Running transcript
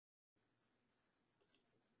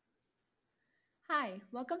Hi,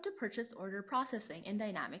 welcome to Purchase Order Processing in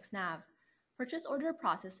Dynamics NAV. Purchase order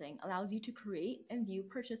processing allows you to create and view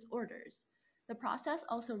purchase orders. The process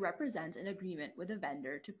also represents an agreement with a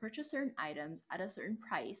vendor to purchase certain items at a certain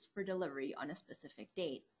price for delivery on a specific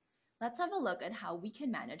date. Let's have a look at how we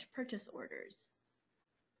can manage purchase orders.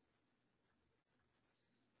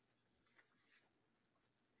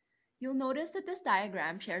 You'll notice that this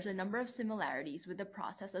diagram shares a number of similarities with the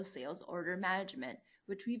process of sales order management,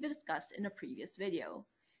 which we've discussed in a previous video.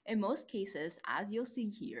 In most cases, as you'll see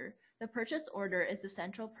here, the purchase order is the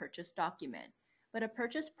central purchase document, but a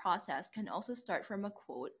purchase process can also start from a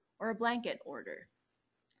quote or a blanket order.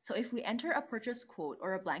 So if we enter a purchase quote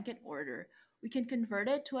or a blanket order, we can convert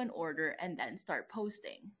it to an order and then start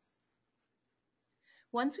posting.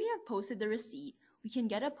 Once we have posted the receipt, we can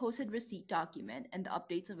get a posted receipt document and the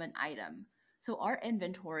updates of an item, so our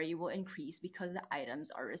inventory will increase because the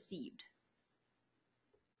items are received.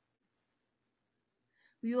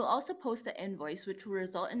 We will also post the invoice, which will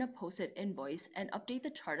result in a posted invoice and update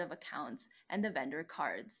the chart of accounts and the vendor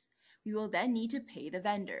cards. We will then need to pay the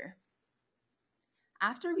vendor.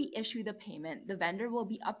 After we issue the payment, the vendor will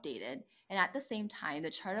be updated, and at the same time,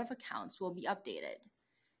 the chart of accounts will be updated.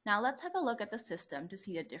 Now let's have a look at the system to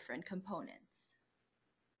see the different components.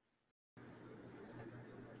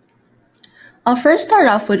 I'll first start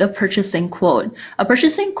off with a purchasing quote. A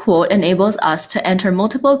purchasing quote enables us to enter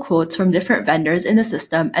multiple quotes from different vendors in the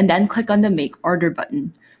system and then click on the Make Order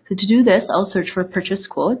button. So to do this, I'll search for purchase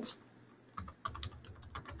quotes.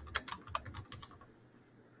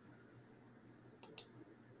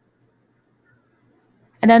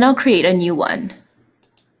 And then I'll create a new one.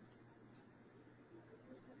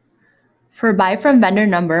 For buy from vendor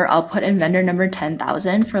number, I'll put in vendor number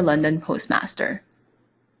 10,000 for London Postmaster.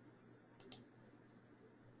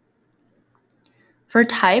 For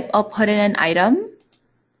type, I'll put in an item.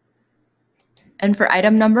 And for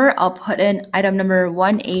item number, I'll put in item number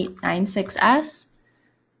 1896S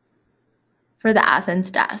for the Athens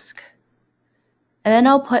desk. And then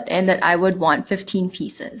I'll put in that I would want 15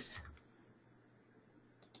 pieces.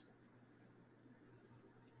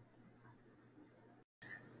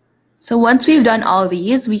 So once we've done all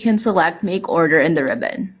these, we can select Make Order in the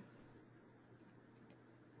ribbon.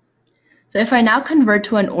 So if I now convert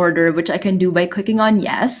to an order, which I can do by clicking on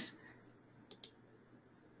Yes,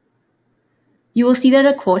 you will see that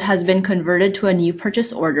a quote has been converted to a new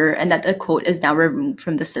purchase order and that the quote is now removed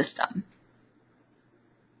from the system.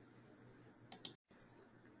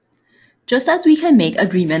 Just as we can make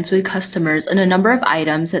agreements with customers on a number of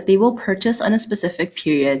items that they will purchase on a specific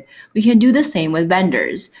period, we can do the same with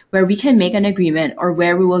vendors, where we can make an agreement or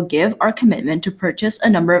where we will give our commitment to purchase a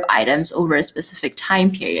number of items over a specific time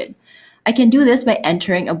period. I can do this by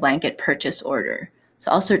entering a blanket purchase order.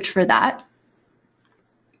 So I'll search for that.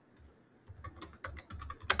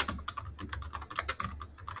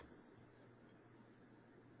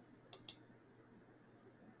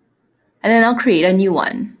 And then I'll create a new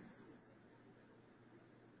one.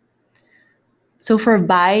 So for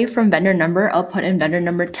buy from vendor number, I'll put in vendor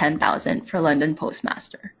number 10,000 for London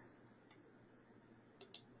Postmaster.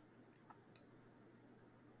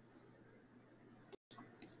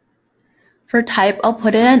 For type, I'll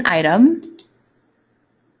put in an item.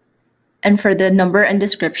 And for the number and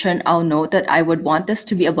description, I'll note that I would want this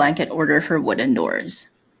to be a blanket order for wooden doors.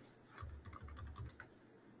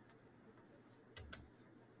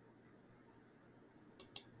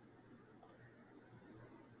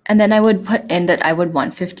 And then I would put in that I would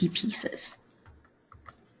want 50 pieces.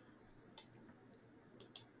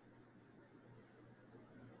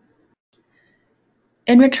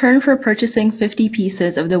 In return for purchasing 50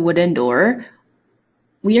 pieces of the wooden door,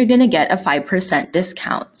 we are going to get a 5%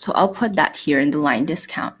 discount. So I'll put that here in the line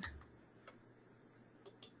discount.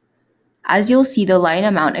 As you'll see, the line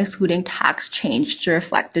amount excluding tax changed to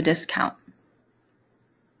reflect the discount.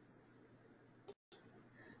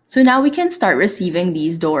 So now we can start receiving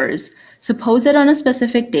these doors. Suppose that on a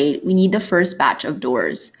specific date, we need the first batch of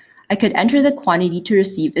doors. I could enter the quantity to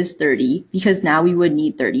receive is 30 because now we would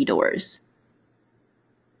need 30 doors.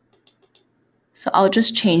 So I'll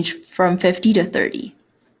just change from 50 to 30.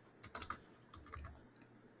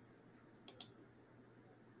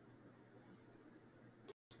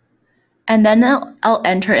 And then I'll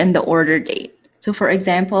enter in the order date. So for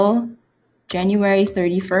example, January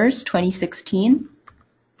 31st, 2016.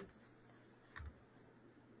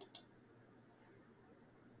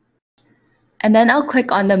 And then I'll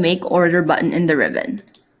click on the Make Order button in the ribbon.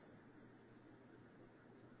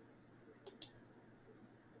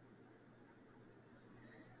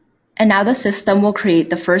 And now the system will create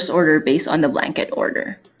the first order based on the blanket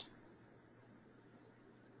order.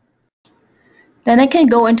 Then I can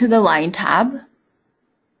go into the Line tab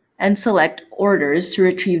and select Orders to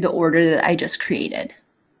retrieve the order that I just created.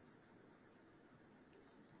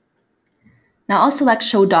 Now I'll select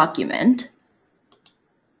Show Document.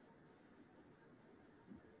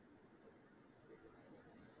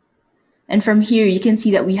 And from here, you can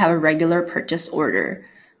see that we have a regular purchase order.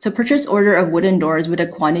 So purchase order of wooden doors with a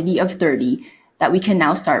quantity of 30 that we can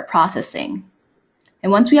now start processing.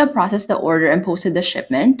 And once we have processed the order and posted the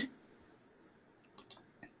shipment,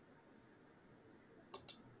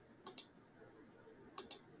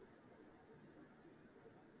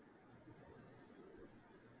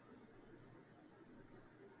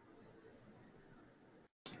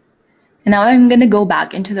 and now I'm going to go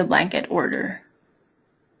back into the blanket order.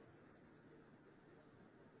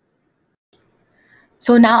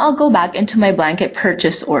 So now I'll go back into my blanket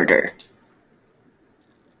purchase order.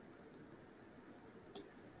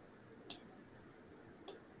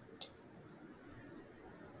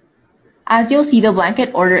 As you'll see, the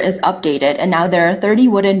blanket order is updated, and now there are 30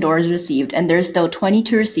 wooden doors received, and there's still 20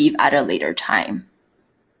 to receive at a later time.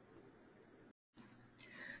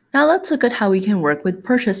 Now let's look at how we can work with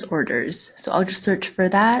purchase orders. So I'll just search for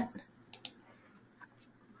that.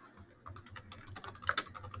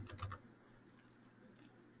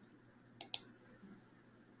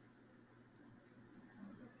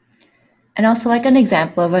 And I'll select an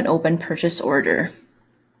example of an open purchase order.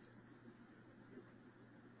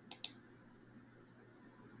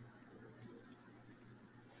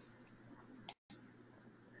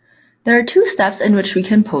 There are two steps in which we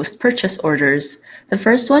can post purchase orders. The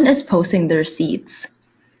first one is posting the receipts.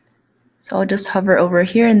 So I'll just hover over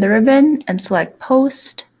here in the ribbon and select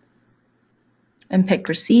Post and pick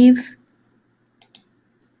Receive.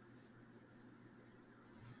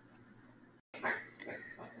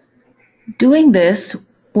 Doing this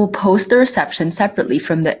will post the reception separately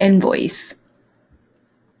from the invoice.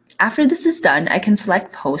 After this is done, I can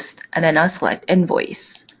select Post and then I'll select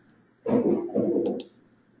Invoice.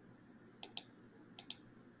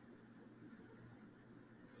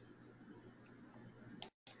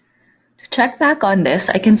 To check back on this,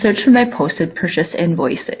 I can search for my posted purchase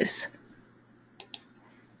invoices.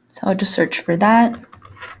 So I'll just search for that.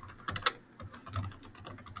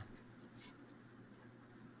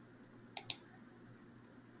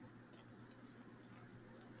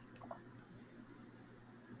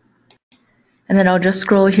 And then I'll just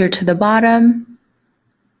scroll here to the bottom.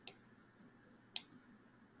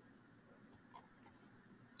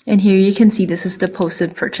 And here you can see this is the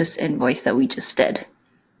posted purchase invoice that we just did.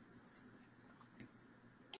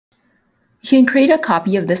 You can create a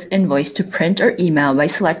copy of this invoice to print or email by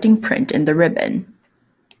selecting Print in the ribbon.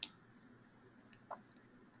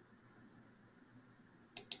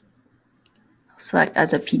 I'll select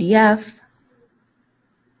as a PDF.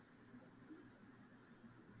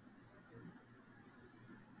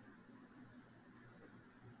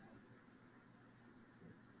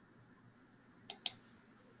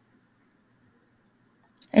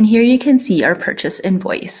 And here you can see our purchase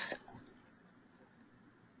invoice.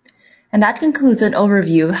 And that concludes an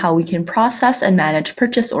overview of how we can process and manage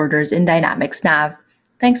purchase orders in Dynamics NAV.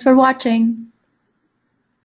 Thanks for watching.